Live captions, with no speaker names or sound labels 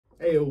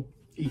Hey all,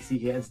 EC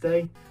here, and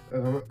today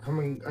I'm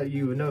coming at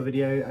you with another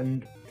video,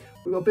 and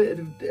we've got a bit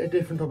of a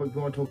different topic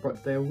we want to talk about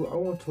today. I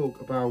want to talk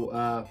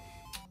about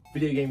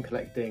video game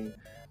collecting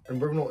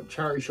and whether or not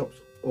charity shops,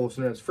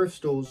 also known as thrift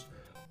stores,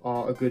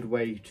 are a good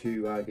way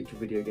to get your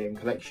video game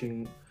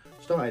collection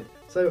started.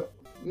 So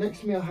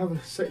next to me I have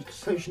a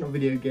section of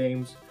video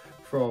games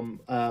from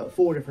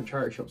 4 different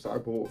charity shops that I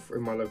bought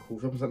in my local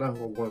shopping centre.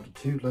 Well, 1 or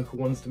 2 local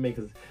ones to me,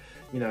 because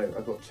you know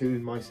I've got 2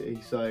 in my city.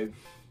 So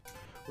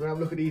we're gonna have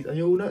a look at these, and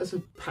you'll notice a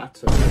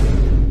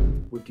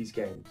pattern with these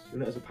games.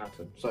 You'll notice a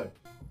pattern. So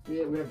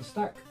yeah, we have a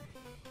stack.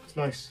 It's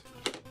nice,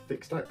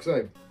 thick stack.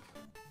 So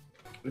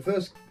the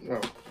first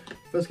game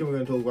we're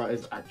going to talk about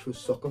is Actual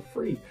Soccer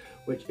 3,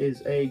 which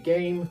is a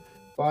game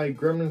by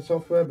Gremlin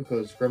Software,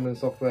 because Gremlin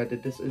Software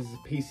did this. Is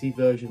a PC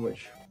version,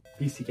 which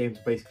PC games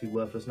are basically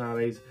worthless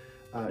nowadays.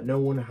 No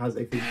one has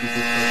a physical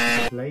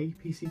system to play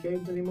PC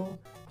games anymore.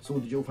 It's all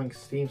digital thanks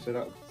to Steam, so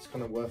that's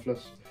kind of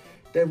worthless.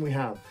 Then we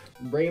have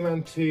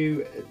Rayman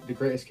 2, The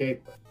Great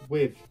Escape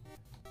with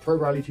Pro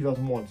Rally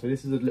 2001. So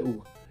this is a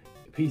little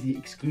PC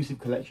exclusive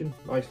collection,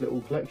 nice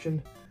little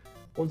collection.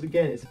 Once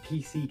again, it's a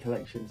PC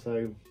collection,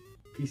 so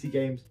PC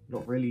games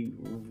not really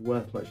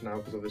worth much now,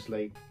 because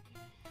obviously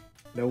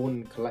no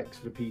one collects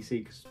for the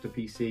PC, because the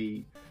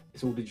PC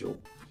it's all digital.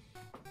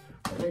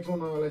 The next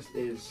one on our list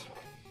is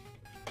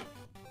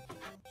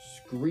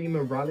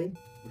Screamer Rally,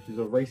 which is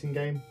a racing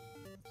game.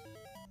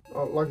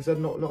 Like I said,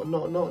 not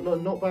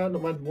bad,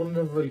 one I've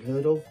never really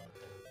heard of,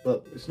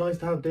 but it's nice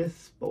to have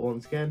this. But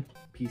once again,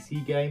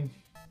 PC game.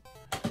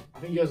 I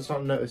think you guys are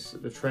starting to notice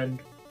the trend.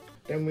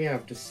 Then we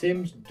have The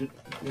Sims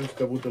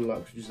Double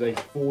Deluxe, which is a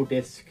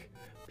 4-disc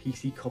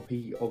PC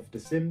copy of The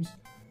Sims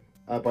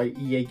by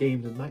EA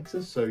Games and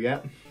Maxis. So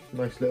yeah,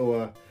 nice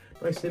little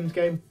nice Sims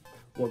game.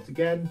 Once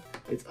again,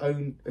 it's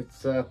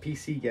a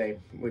PC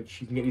game,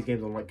 which you can get these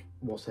games on, like,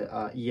 what's it,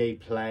 EA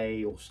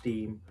Play or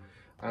Steam.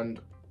 And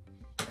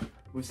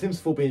with Sims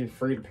 4 being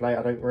free to play,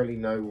 I don't really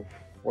know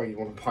why you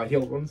want to buy the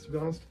old ones, to be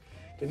honest.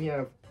 Then you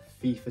have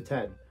FIFA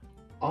 10,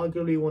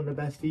 arguably one of the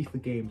best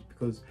FIFA games,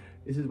 because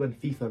this is when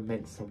FIFA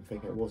meant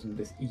something. It wasn't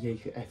this EA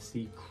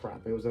FC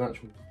crap. It was an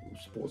actual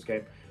sports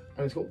game,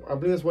 and it's got, I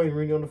believe there's Wayne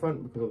Rooney on the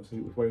front, because obviously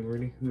it was Wayne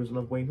Rooney. Who doesn't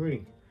love Wayne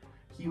Rooney?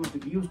 He was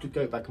the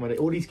GOAT back in my day.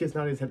 All these kids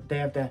nowadays have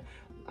their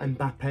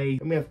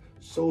Mbappe, and we have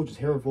Soldiers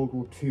Hero of World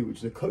War 2, which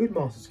is a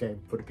Codemasters game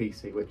for the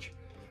PC. Which,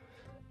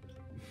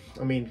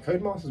 I mean,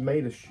 Codemasters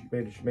made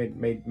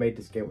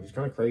this game, which is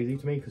kind of crazy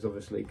to me, because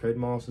obviously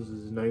Codemasters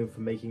is known for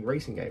making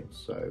racing games.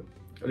 So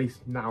at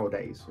least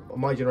nowadays,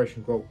 my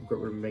generation grew up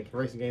with making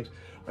racing games.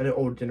 I know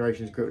older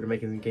generations grew up with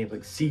making games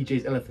like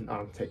CJ's Elephant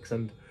Antics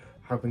and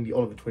helping the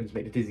Oliver Twins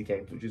make the Dizzy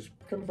games, which is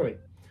kind of funny.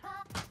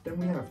 Then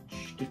we have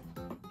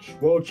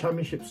World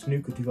Championship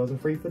Snooker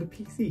 2003 for the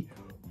PC.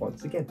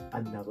 Once again,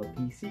 another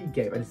PC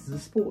game, and this is a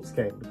sports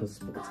game, because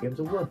sports games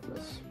are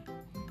worthless.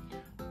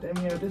 Then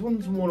we have, this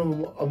one's a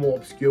more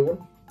obscure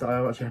one that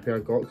I'm actually happy I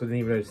got, because I didn't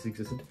even know this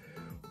existed.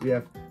 We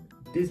have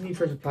Disney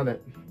Treasure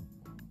Planet,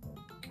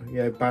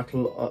 yeah,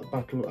 Battle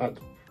at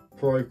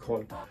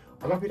Procon.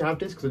 I'm happy to have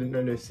this, because I didn't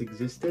know this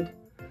existed.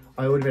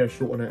 I already made a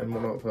short on it and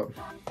whatnot, but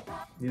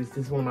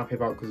this one I'm happy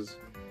about, because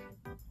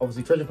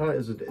obviously Treasure Planet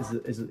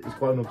is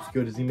quite an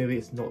obscure Disney movie.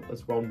 It's not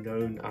as well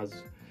known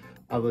as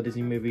other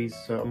Disney movies,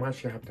 so I'm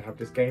actually happy to have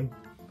this game.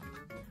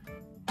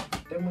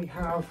 Then we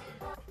have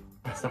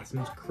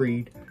Assassin's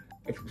Creed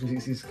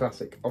X66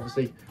 Classic.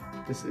 Obviously,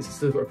 this is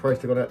still got a price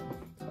tag on it.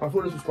 I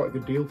thought this was quite a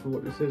good deal for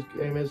what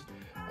game is.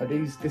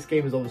 This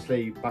game is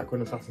obviously back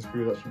when Assassin's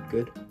Creed was actually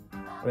good,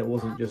 and it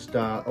wasn't just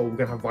oh, we're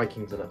gonna have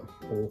Vikings in it,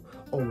 or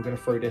oh, we're gonna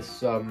throw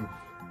this we're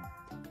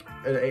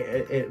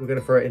gonna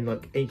throw it in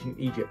like ancient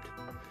Egypt,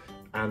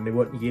 and they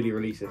weren't yearly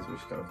releases, which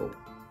is kind of cool.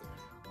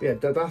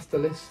 But yeah, that's the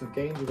list of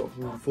games we've got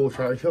from 4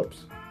 charity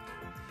shops.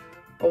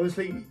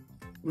 Obviously,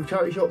 with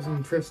charity shops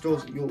and thrift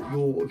stores, your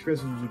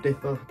experiences will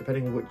differ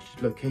depending on which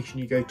location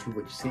you go to,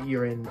 which city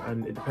you're in,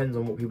 and it depends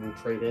on what people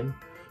trade in.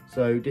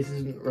 So this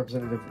isn't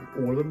representative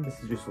of all of them.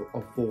 This is just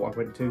of 4 I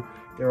went to.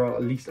 There are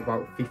at least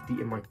about 50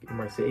 in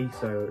my city,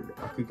 so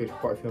I could go to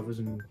quite a few others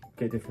and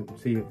get different,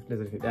 see if there's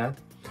anything there.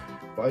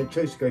 But I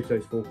chose to go to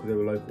those 4 because they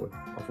were local.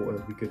 I thought it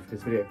would be good for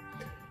this video.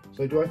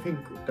 So do I think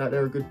that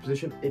they're a good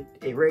position?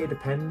 It really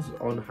depends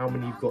on how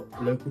many you've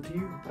got local to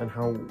you, and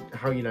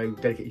how you know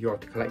dedicated you are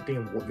to collecting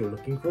and what you're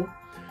looking for.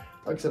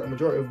 Like I said, the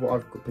majority of what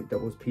I've picked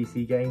up was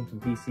PC games,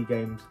 and PC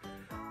games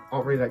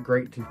aren't really that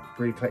great to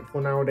really collect for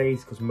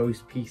nowadays, because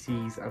most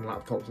PCs and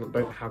laptops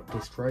don't have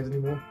disk drives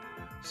anymore.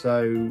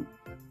 So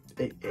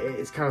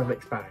it's kind of a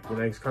mixed bag, you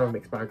know, it's kind of a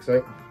mixed bag.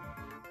 So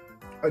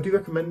I do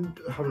recommend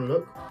having a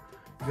look.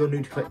 If you're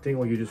new to collecting,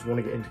 or you just want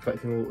to get into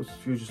collecting, or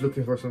you're just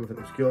looking for something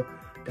obscure,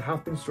 there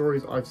have been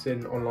stories I've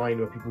seen online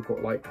where people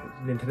got like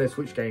Nintendo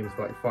Switch games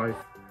for like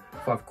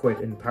five quid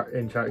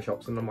in charity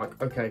shops, and I'm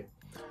like, okay,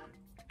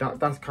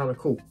 that's kind of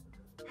cool.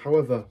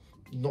 However,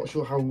 not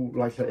sure how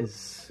likely that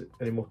is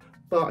anymore.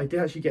 But I did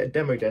actually get a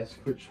demo disc,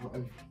 which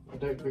I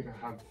don't think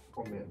I have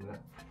on me at the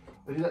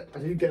minute. I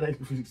did get an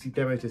Xbox 360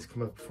 demo disc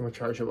from a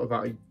charity shop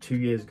about 2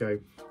 years ago,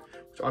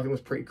 which I think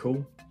was pretty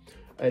cool.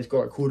 And it's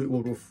got like Call of Duty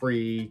World War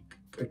 3,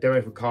 a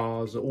demo for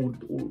cars,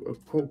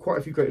 quite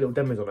a few great little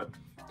demos on it.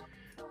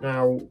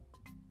 Now,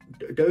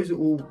 those are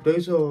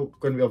going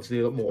to be obviously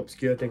a lot more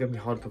obscure. They're going to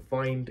be hard to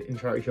find in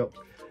charity shops.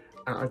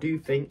 And I do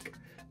think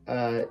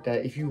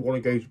that if you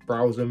want to go to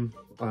browse them,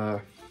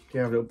 you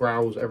have a little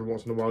browse every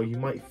once in a while, you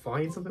might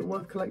find something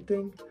worth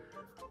collecting.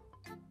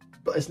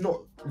 But it's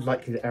not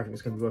likely that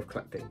everything's going to be worth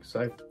collecting.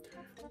 So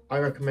I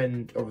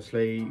recommend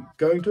obviously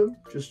going to them,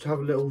 just have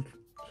a little,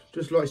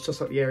 just like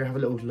the area, have a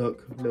little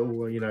look,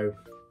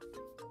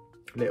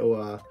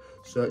 little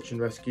search and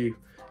rescue.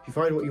 If you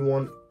find what you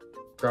want,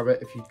 grab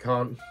it. If you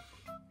can't,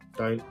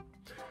 don't.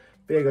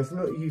 But yeah, guys, let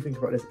me know what you think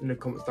about this in the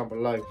comments down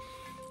below.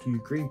 Do you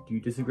agree? Do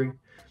you disagree?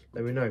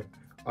 Let me know.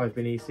 I've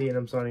been EC and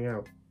I'm signing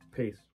out. Peace.